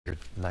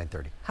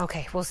9:30.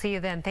 Okay, we'll see you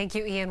then. Thank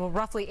you, Ian. Well,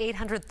 roughly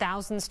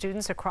 800,000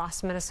 students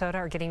across Minnesota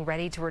are getting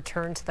ready to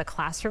return to the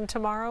classroom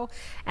tomorrow,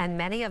 and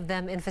many of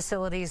them in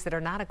facilities that are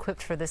not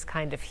equipped for this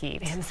kind of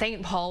heat. In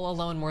St. Paul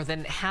alone, more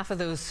than half of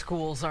those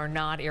schools are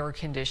not air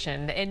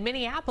conditioned. In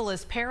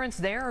Minneapolis, parents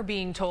there are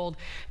being told,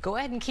 go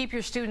ahead and keep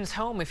your students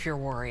home if you're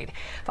worried.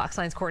 Fox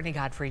 9's Courtney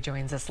Godfrey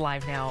joins us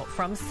live now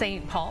from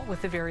St. Paul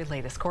with the very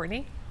latest.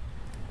 Courtney?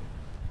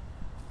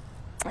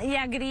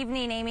 Yeah, good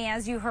evening, Amy.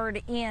 As you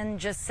heard Ian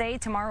just say,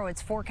 tomorrow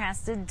it's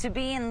forecasted to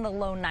be in the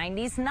low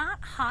 90s. Not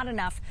hot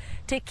enough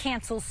to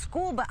cancel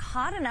school, but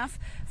hot enough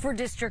for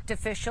district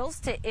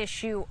officials to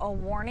issue a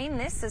warning.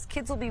 This as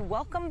kids will be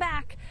welcome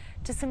back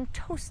to some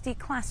toasty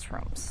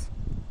classrooms.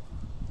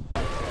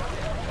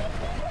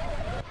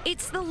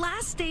 It's the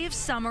last day of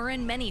summer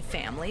and many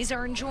families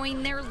are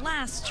enjoying their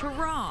last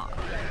hurrah,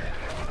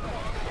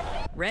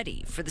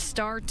 ready for the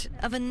start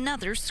of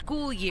another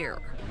school year.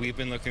 We've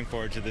been looking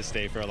forward to this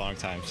day for a long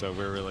time, so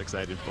we're really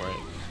excited for it.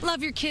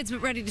 Love your kids,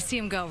 but ready to see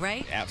them go,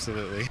 right?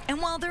 Absolutely. And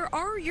while there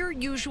are your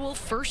usual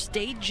first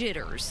day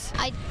jitters,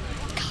 I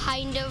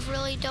kind of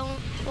really don't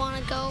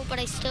want to go, but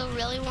I still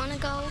really want to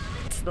go.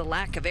 it's the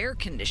lack of air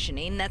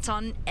conditioning that's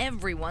on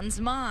everyone's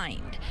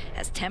mind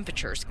as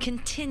temperatures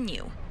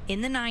continue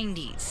in the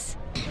 90s.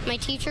 My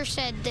teacher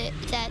said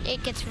that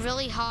it gets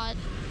really hot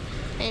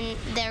in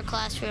their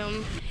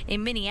classroom.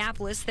 In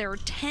Minneapolis, there are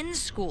 10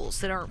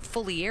 schools that aren't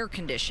fully air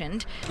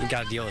conditioned. You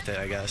gotta deal with it,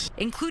 I guess.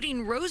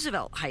 Including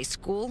Roosevelt High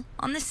School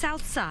on the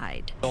south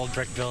side. The old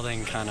brick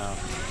building kind of,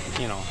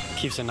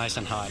 keeps it nice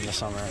and hot in the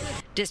summer.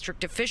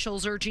 District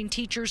officials urging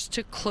teachers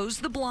to close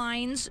the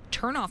blinds,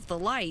 turn off the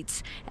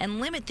lights, and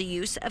limit the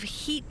use of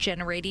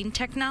heat-generating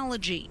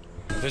technology.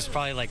 There's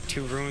probably like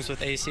 2 rooms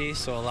with AC,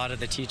 so a lot of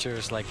the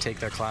teachers take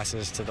their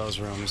classes to those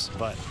rooms,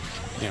 but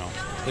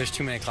there's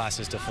too many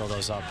classes to fill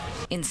those up.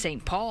 In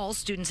St. Paul,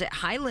 students at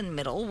Highland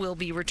Middle will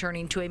be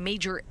returning to a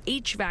major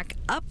HVAC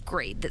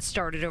upgrade that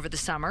started over the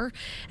summer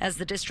as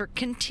the district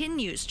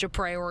continues to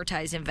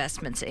prioritize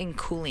investments in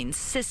cooling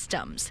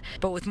systems.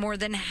 But with more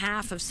than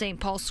half of St.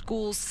 Paul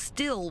schools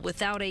still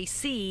without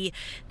AC,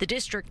 the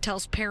district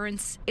tells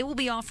parents it will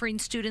be offering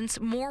students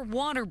more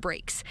water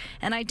breaks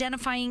and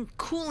identifying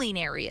cooling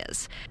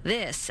areas.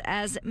 This,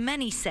 as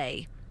many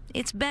say,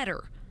 it's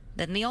better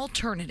than the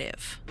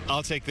alternative.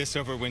 I'll take this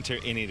over winter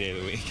any day of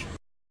the week.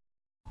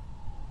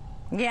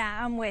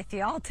 Yeah, I'm with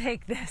you. I'll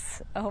take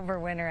this over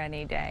winter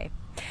any day.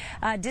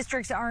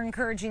 Districts are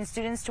encouraging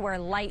students to wear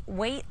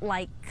lightweight,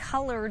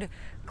 light-colored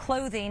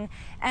clothing.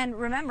 And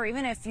remember,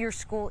 even if your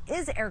school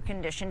is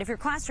air-conditioned, if your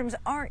classrooms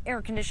aren't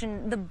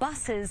air-conditioned, the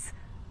buses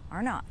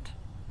are not.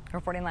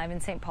 Reporting live in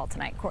St. Paul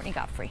tonight, Courtney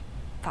Godfrey,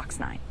 Fox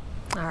 9.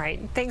 All right.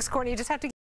 Thanks, Courtney. You just have to